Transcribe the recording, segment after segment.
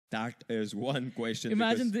That is one question.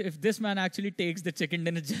 Imagine if this man actually takes the chicken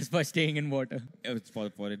dinner just by staying in water.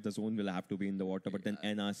 For it, the zone will have to be in the water. But then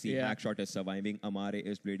NRC, Hackshot is surviving. Amare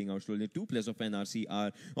is bleeding out slowly. Two players of NRC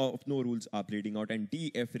of no rules are bleeding out. And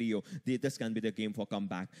DF Rio, this can be the game for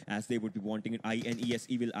comeback as they would be wanting it. INES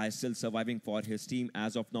Evil Eye still surviving for his team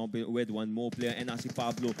as of now with one more player. NRC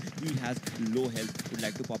Pablo, he has low health. Would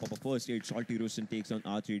like to pop up a first aid. Salty Rusin takes on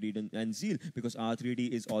R3D and Zeal because R3D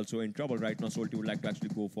is also in trouble right now. Salty would like to actually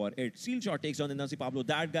go for it. Seal Shot takes on NRC Pablo.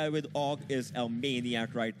 That guy with AUG is a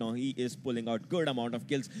maniac right now. He is pulling out good amount of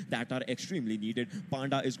kills that are extremely needed.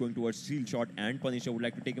 Panda is going towards Seal Shot and Punisher would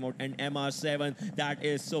like to take him out. And MR7, that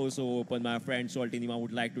is so open, my friend. Salty Nima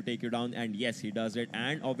would like to take you down. And yes, he does it.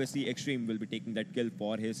 And obviously, Extreme will be taking that kill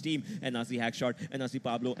for his team. NRC Hackshot, NRC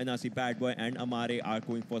Pablo, NRC Bad Boy, and Amare are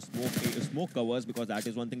going for smoke covers because that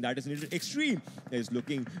is one thing that is needed. Extreme is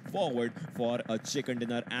looking forward for a chicken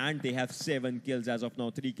dinner. And they have 7 kills as of now.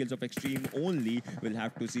 3 kills of Extreme only. We'll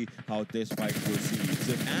have to see how this fight proceeds.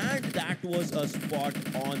 And that was a spot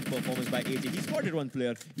on performance by AJ. He spotted one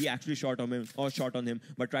player. He actually shot on him.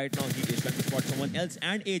 But right now he is trying to spot someone else.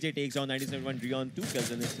 And AJ takes down 97-1 Rion. 2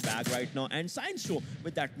 kills in his bag right now. And Science Show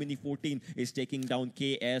with that mini 14 is taking down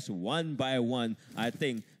KS one by one. I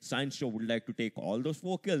think Science Show would like to take all those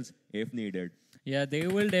 4 kills if needed. Yeah, they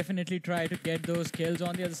will definitely try to get those kills.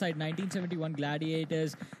 On the other side, 1971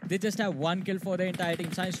 Gladiators, they just have 1 kill for the entire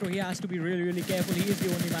team. Science Show, he has to be really careful. He is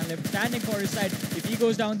the only man left standing for his side. If he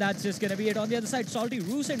goes down, that's just going to be it. On the other side, Salty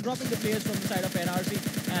Rusin dropping the players from the side of NRC.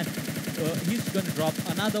 And he's going to drop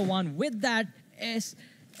another one with that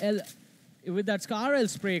with that Scarl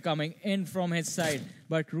spray coming in from his side.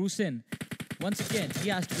 But Rusin, once again, he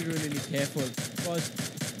has to be really careful because,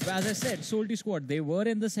 as I said, SOLTISQUAD, they were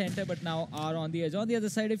in the center but now are on the edge. On the other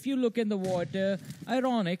side, if you look in the water,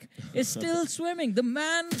 Ironic is still swimming. The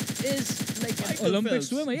man is like an Olympic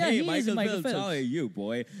swimmer. Yeah, hey, he is Michael Phelps. How are you,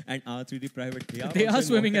 boy? And R3D Private, they are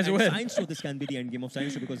swimming as well. Science Show, this can be the end game of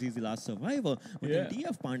Science Show because he's the last survivor. But then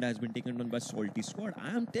DF Panda has been taken down by SOLTISQUAD. I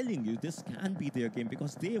am telling you, this can be their game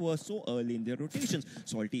because they were so early in their rotations.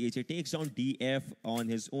 Salty AJ takes down DF on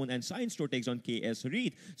his own and Science Show takes on KS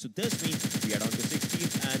Reed. So this means we are down to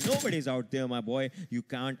 16 and nobody's out there, my boy. You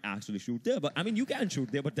can't actually shoot there. But I mean, you can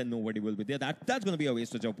shoot there, but then nobody will be there. That's going to be a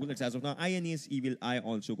waste of bullets as of now. INES Evil Eye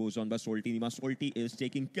also goes on by Salty Nima. Salty is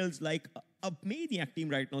taking kills like a maniac team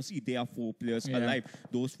right now. See, they are 4 players alive.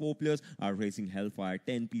 Those 4 players are raising hellfire.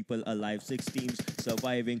 10 people alive, 6 teams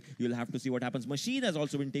surviving. You'll have to see what happens. Machine has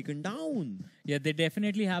also been taken down. Yeah, they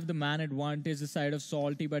definitely have the man advantage, the side of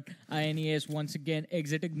Salty, but INES once again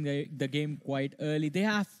exiting the game quite early. They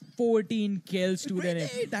have 14 kills to their name.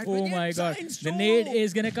 Oh my god. The nade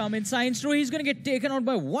is going to come in. Science Show, he's going to get taken out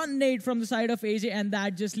by 1 nade from the side of AJ, and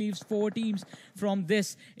that just leaves 4 teams from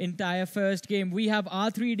this entire first game. We have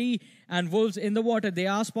R3D and Wolves in the water. They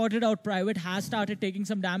are spotted out. Private has started taking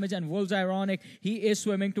some damage, and Wolves Ironic, he is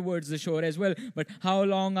swimming towards the shore as well. But how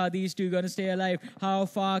long are these two going to stay alive? How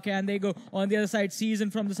far can they go? On the other side,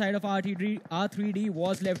 Season from the side of R3D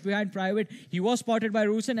was left behind. Private, he was spotted by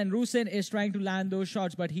Rusin, and Rusin is trying to land those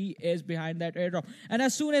shots, but he is behind that airdrop. And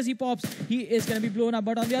as soon as he pops, he is going to be blown up.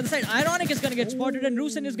 But on the other side, Ironic is going to get spotted, and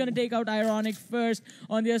Rusin is going to take out Ironic first.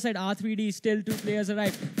 On the other side, R3D, still 2 players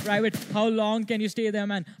alive. Private, how long can you stay there,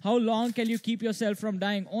 man? How long can you keep yourself from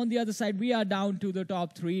dying? On the other side, we are down to the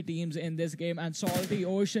top 3 teams in this game, and Salty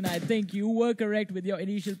Ocean, I think you were correct with your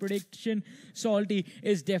initial prediction. Salty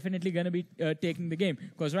is definitely going to be taking the game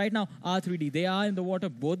because right now R3D, they are in the water.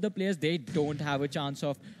 Both the players, they don't have a chance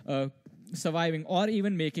of surviving or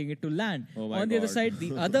even making it to land. On the other side,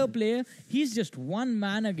 the other player, he's just 1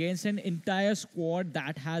 man against an entire squad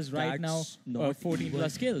that has right now 14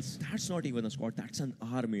 plus kills. That's not even a squad. That's an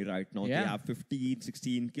army right now. They have 15,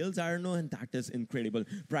 16 kills, I don't know, and that is incredible.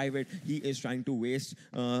 Private, he is trying to waste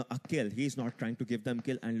a kill. He's not trying to give them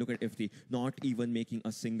kill. And look at FT, not even making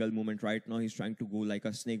a single movement right now. He's trying to go like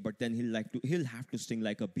a snake, but then he'll have to sting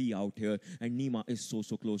like a bee out here. And Nima is so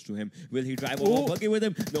close to him. Will he drive over buggy with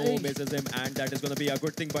him? No, misses him. And that is going to be a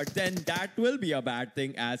good thing, but then that will be a bad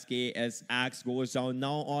thing as KS Axe goes down.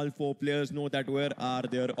 Now all 4 players know that where are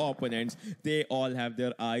their opponents. They all have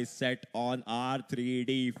their eyes set on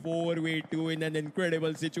R3D. 4v2 in an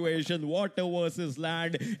incredible situation. Water versus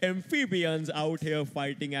land. Amphibians out here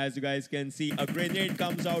fighting, as you guys can see. A grenade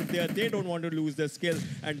comes out there. They don't want to lose the skill,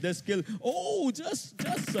 and this skill, just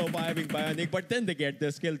surviving Bionic, but then they get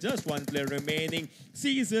the skill. Just 1 player remaining.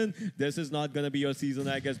 Season, this is not going to be your season,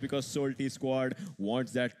 I guess, because SOLTISQUAD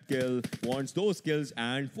wants that kill, wants those kills,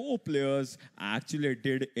 and 4 players actually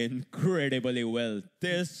did incredibly well.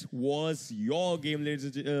 This was your game,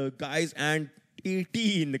 ladies and guys, and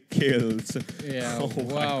 18 kills. Yeah, Oh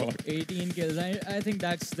wow. 18 kills. I think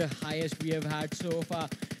that's the highest we have had so far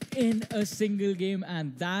in a single game,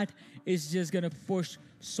 and that is just going to push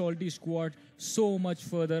SOLTISQUAD so much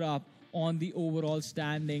further up on the overall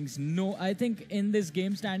standings. No, I think in this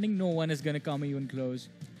game standing, no one is going to come even close.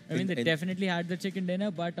 I mean, they definitely had the chicken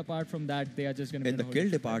dinner, but apart from that, they are just going to... In the kill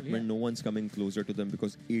department, no one's coming closer to them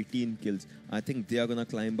because 18 kills. I think they are going to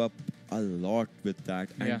climb up a lot with that.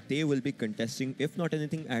 And they will be contesting, if not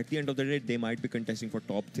anything, at the end of the day, they might be contesting for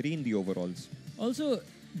top 3 in the overalls. Also,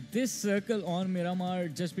 this circle on Miramar,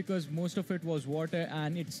 just because most of it was water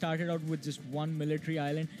and it started out with just one military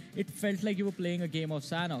island, it felt like you were playing a game of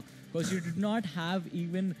Sanhok. Because you did not have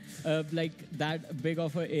even like that big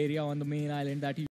of an area on the main island that you